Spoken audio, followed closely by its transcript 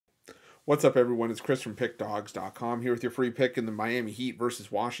What's up, everyone? It's Chris from Pickdawgz.com here with your free pick in the Miami Heat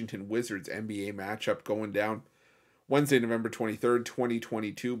versus Washington Wizards NBA matchup going down Wednesday, November 23rd,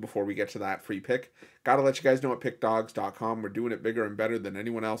 2022. Before we get to that free pick, gotta let you guys know at Pickdawgz.com we're doing it bigger and better than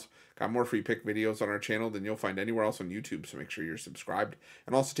anyone else. Got more free pick videos on our channel than you'll find anywhere else on YouTube, so make sure you're subscribed.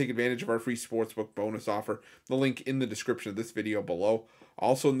 And also take advantage of our free Sportsbook bonus offer. The link in the description of this video below.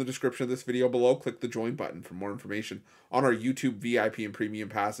 Also in the description of this video below, click the join button for more information on our YouTube VIP and premium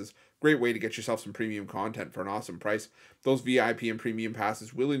passes. Great way to get yourself some premium content for an awesome price. Those VIP and premium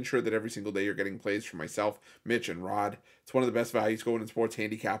passes will ensure that every single day you're getting plays from myself, Mitch, and Rod. It's one of the best values going in sports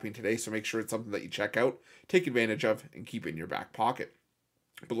handicapping today, so make sure it's something that you check out, take advantage of, and keep in your back pocket.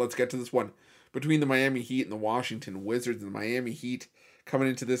 But let's get to this one. Between the Miami Heat and the Washington Wizards, and the Miami Heat coming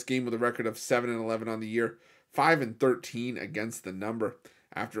into this game with a record of 7-11 on the year, 5-13 against the number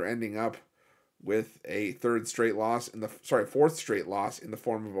after ending up with a fourth straight loss in the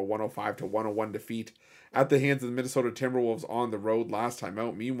form of a 105-101 defeat at the hands of the Minnesota Timberwolves on the road last time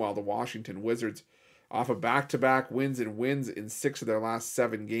out. Meanwhile, the Washington Wizards off of back-to-back wins in 6 of their last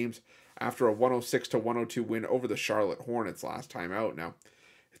 7 games after a 106-102 win over the Charlotte Hornets last time out. Now,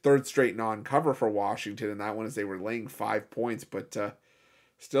 third straight non-cover for Washington, and that one as they were laying 5 points, but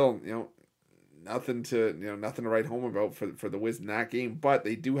still, nothing to write home about for the Wiz in that game. But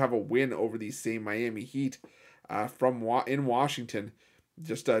they do have a win over these same Miami Heat in Washington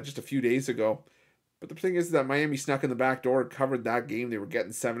just a few days ago. But the thing is that Miami snuck in the back door, covered that game. They were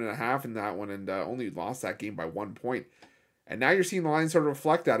getting 7.5 in that one, and only lost that game by 1 point. And now you're seeing the line sort of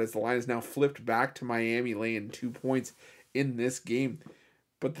reflect that as the line is now flipped back to Miami laying 2 points in this game.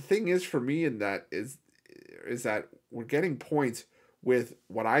 But the thing is for me in that is that we're getting points with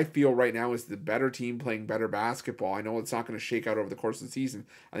what I feel right now is the better team playing better basketball. I know it's not going to shake out over the course of the season.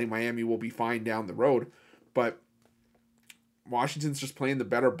 I think Miami will be fine down the road, but Washington's just playing the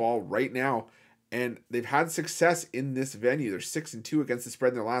better ball right now, and they've had success in this venue. They're 6-2 against the spread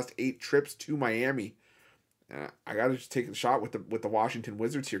in their last 8 trips to Miami. I got to just take a shot with the Washington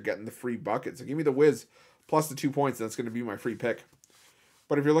Wizards here, getting the free bucket. So give me the Wiz plus the 2 points. That's going to be my free pick.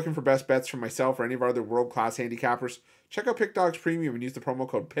 But if you're looking for best bets from myself or any of our other world-class handicappers, check out Pickdawgz Premium and use the promo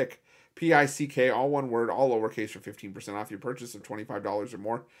code PICK, P-I-C-K, all one word, all lowercase, for 15% off your purchase of $25 or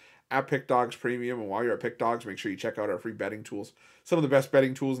more at Pickdawgz Premium. And while you're at Pickdawgz, make sure you check out our free betting tools. Some of the best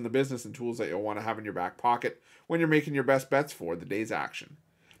betting tools in the business and tools that you'll want to have in your back pocket when you're making your best bets for the day's action.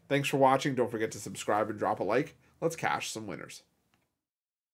 Thanks for watching. Don't forget to subscribe and drop a like. Let's cash some winners.